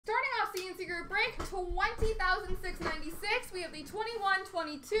CNC group break, 20,696. We have the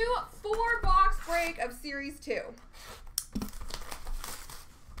 21-22 4-box break of Series 2.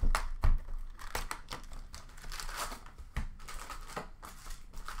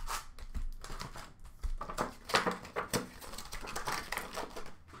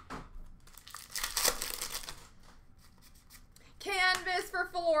 Canvas for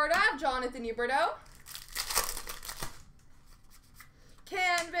Florida of Jonathan Huberdeau.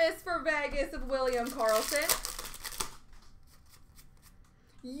 Canvas for Vegas of William Carlson.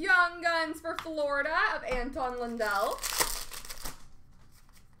 Young Guns for Florida of Anton Lundell.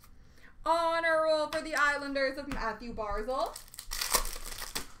 Honor Roll for the Islanders of Matthew Barzal.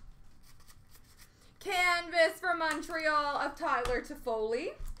 Canvas for Montreal of Tyler Toffoli.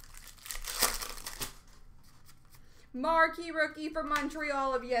 Marquee Rookie for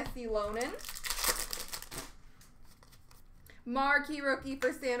Montreal of Jesse Lonen. Marquee Rookie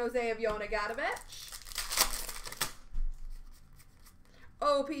for San Jose of Yona Gadovich.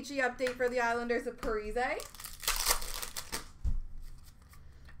 OPG Update for the Islanders of Parise.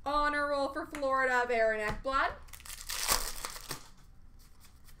 Honor Roll for Florida of Aaron Ekblad.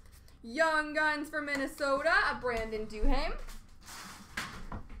 Young Guns for Minnesota of Brandon Duhaime.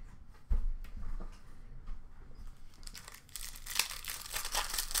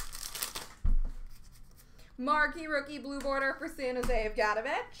 Marquee Rookie Blue Border for San Jose of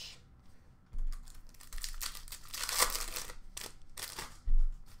Gadovich.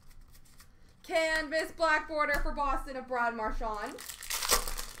 Canvas Black Border for Boston of Brad Marchand.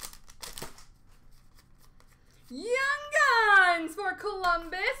 Young Guns for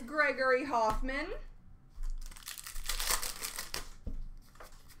Columbus, Gregory Hoffman.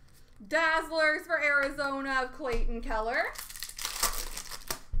 Dazzlers for Arizona of Clayton Keller.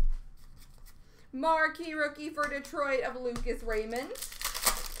 Marquee Rookie for Detroit of Lucas Raymond.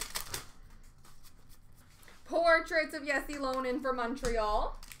 Portraits of Jesse Lonen for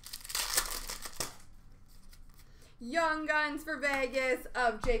Montreal. Young Guns for Vegas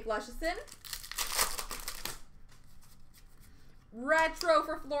of Jake Leschyshyn. Retro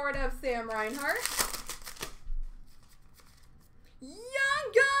for Florida of Sam Reinhart.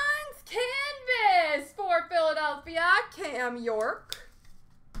 Young Guns Canvas for Philadelphia, Cam York.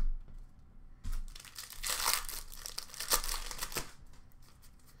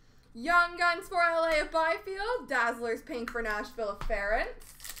 Young Guns for LA of Byfield. Dazzlers Pink for Nashville of Ferentz.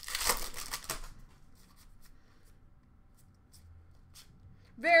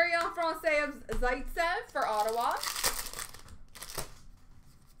 Variant Francais of Zaitsev for Ottawa.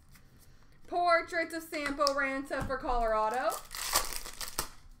 Portraits of Sampo Ranta for Colorado.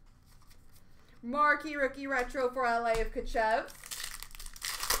 Marquee Rookie Retro for LA of Kachev.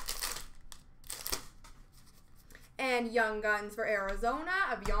 And Young Guns for Arizona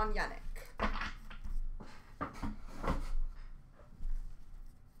of Jan Yannick.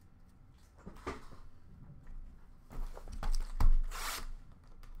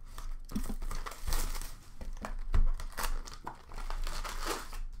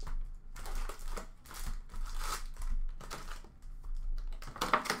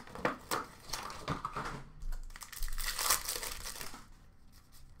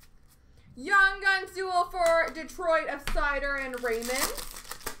 Young Guns Duel for Detroit of Sider and Raymond.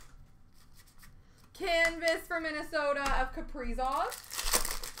 Canvas for Minnesota of Kaprizov.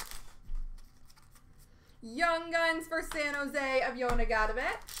 Young Guns for San Jose of Yona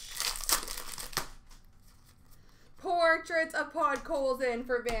Gadovich. Portraits of Podkolzin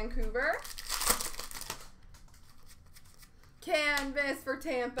for Vancouver. Canvas for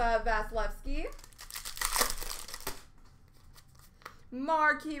Tampa of Vasilevsky.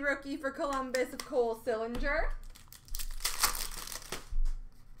 Marquee Rookie for Columbus of Cole Sillinger.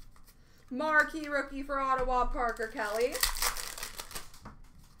 Marquee Rookie for Ottawa, Parker Kelly.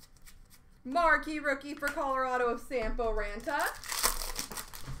 Marquee Rookie for Colorado of Sampo Ranta.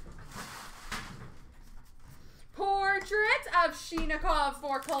 Portrait of Shinikov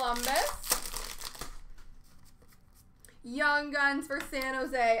for Columbus. Young Guns for San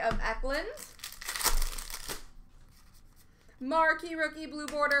Jose of Eklund. Marquee Rookie Blue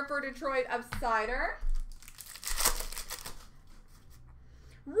Border for Detroit of Sider.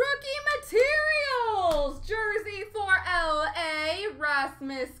 Rookie Materials Jersey for LA,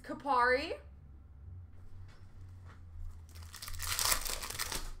 Rasmus Kupari.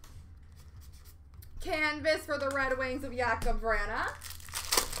 Canvas for the Red Wings of Jakub Vrana.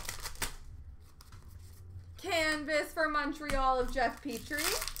 Canvas for Montreal of Jeff Petrie.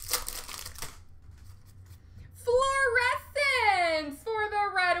 Fluorescence for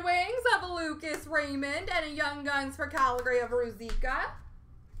the Red Wings of Lucas Raymond. And a Young Guns for Calgary of Ruzicka.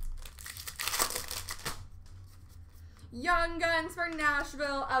 Young Guns for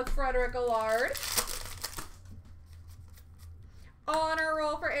Nashville of Frederick Allard. Honor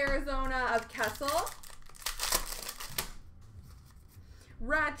Roll for Arizona of Kessel.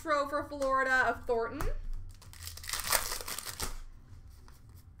 Retro for Florida of Thornton.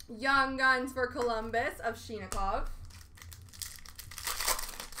 Young Guns for Columbus of Shinikov.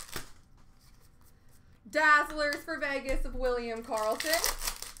 Dazzlers for Vegas of William Carlson.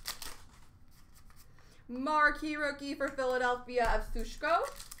 Marquee Rookie for Philadelphia of Sushko.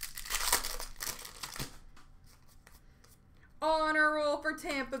 Honor Roll for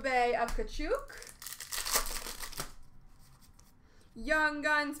Tampa Bay of Kachuk. Young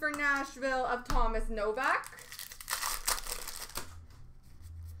Guns for Nashville of Thomas Novak.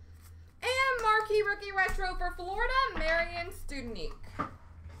 And Marquee Rookie Retro for Florida, Marion Studenique.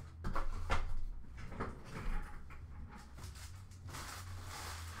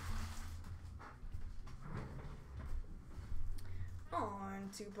 On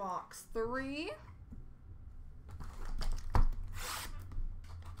to box 3.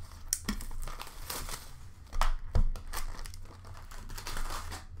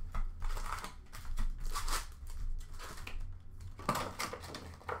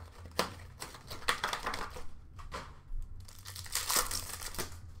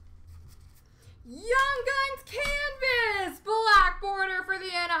 Young Guns Canvas, black border for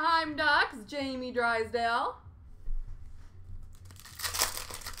the Anaheim Ducks, Jamie Drysdale.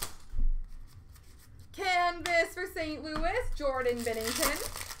 Canvas for St. Louis, Jordan Binnington.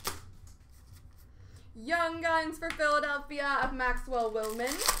 Young Guns for Philadelphia of Maxwell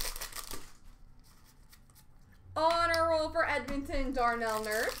Willman. Honor Roll for Edmonton, Darnell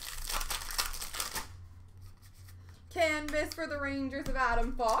Nurse. Canvas for the Rangers of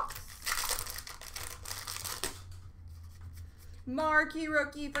Adam Fox. Marquee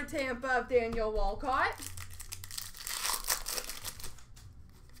Rookie for Tampa of Daniel Walcott.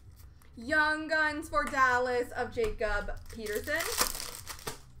 Young Guns for Dallas of Jacob Peterson.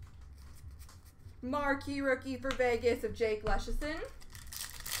 Marquee Rookie for Vegas of Jake Leschyshyn.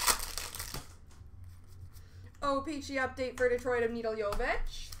 OPG Update for Detroit of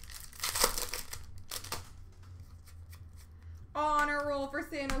Nedeljkovic. Honor Roll for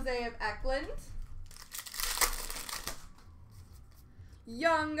San Jose of Eklund.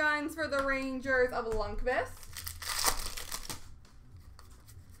 Young Guns for the Rangers of Lundqvist.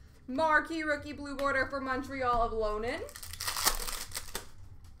 Marquee Rookie Blue Border for Montreal of Lonan.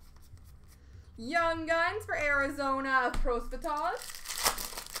 Young Guns for Arizona of Prosvetov.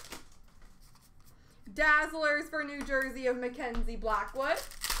 Dazzlers for New Jersey of Mackenzie Blackwood.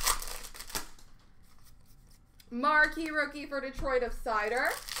 Marquee Rookie for Detroit of Sider.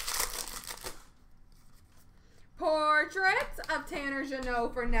 Portrait of Tanner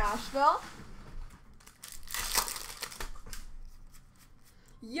Jeannot for Nashville.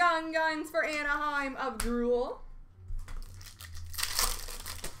 Young Guns for Anaheim of Drool.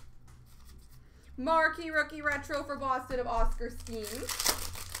 Marquee Rookie Retro for Boston of Oscar Steen.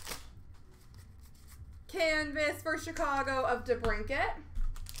 Canvas for Chicago of DeBrincat.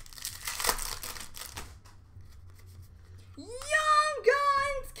 Young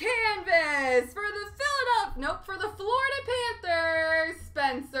Guns Canvas for the for the Florida Panthers,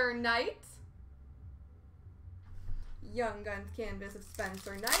 Spencer Knight. Young Guns Canvas of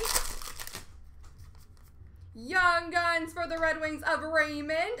Spencer Knight. Young Guns for the Red Wings of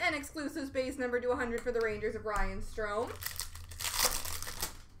Raymond, and exclusive space number to 100 for the Rangers of Ryan Strome.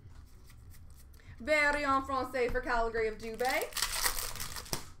 Variant Francais for Calgary of Dubé.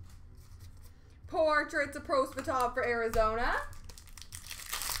 Portraits of Prosvetov for Arizona.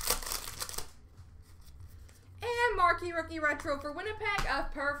 And Marquee Rookie Retro for Winnipeg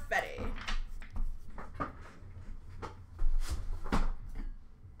of Perfetti.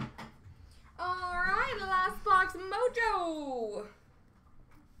 Alright, last box mojo.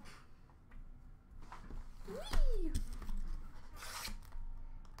 Whee!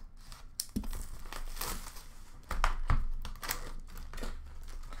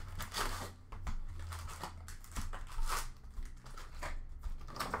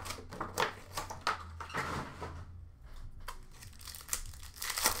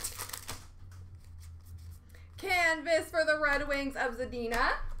 Canvas for the Red Wings of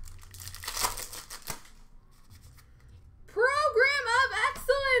Zadina. Program of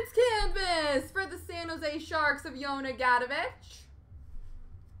Excellence Canvas for the San Jose Sharks of Yona Gadovich.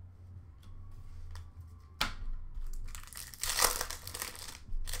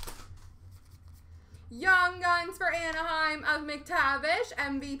 Young Guns for Anaheim of McTavish.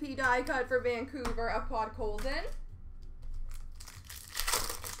 MVP die cut for Vancouver of Podkolzin.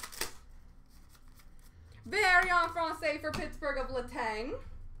 Variant en Francais for Pittsburgh of Letang.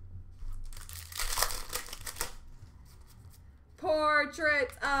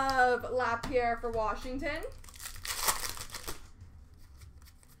 Portrait of Lapierre for Washington.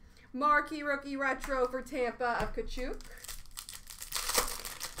 Marquee Rookie Retro for Tampa of Kachuk.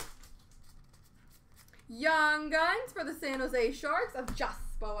 Young Guns for the San Jose Sharks of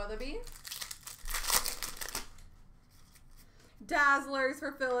Jaspo Weatherby. Dazzlers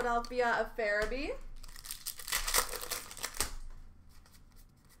for Philadelphia of Farabee.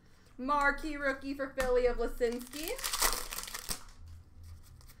 Marquee Rookie for Philly of Lisinski.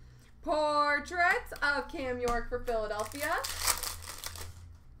 Portrait of Cam York for Philadelphia.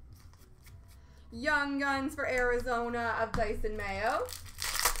 Young Guns for Arizona of Dyson Mayo.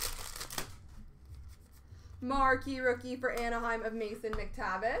 Marquee Rookie for Anaheim of Mason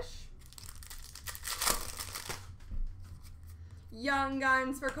McTavish. Young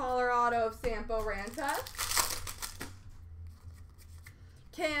Guns for Colorado of Sampo Ranta.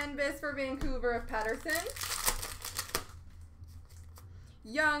 Canvas for Vancouver of Pedersen.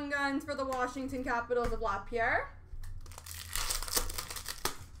 Young Guns for the Washington Capitals of Lapierre.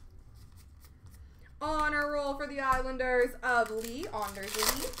 Honor Roll for the Islanders of Lee, Anders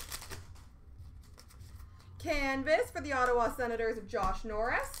Lee. Canvas for the Ottawa Senators of Josh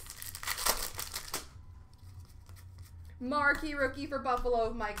Norris. Marquee Rookie for Buffalo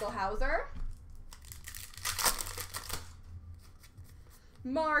of Michael Hauser.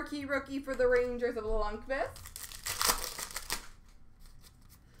 Marquee Rookie for the Rangers of Lundqvist.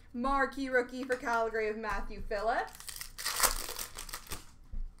 Marquee Rookie for Calgary of Matthew Phillips.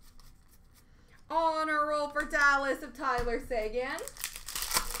 Honor Roll for Dallas of Tyler Seguin.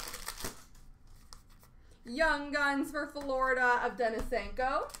 Young Guns for Florida of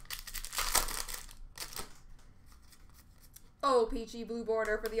Denisenko. Peachy Blue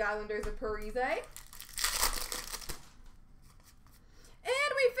Border for the Islanders of Parise. And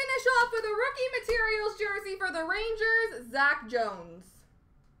we finish off with a Rookie Materials jersey for the Rangers, Zach Jones.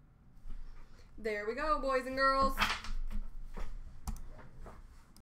 There we go, boys and girls.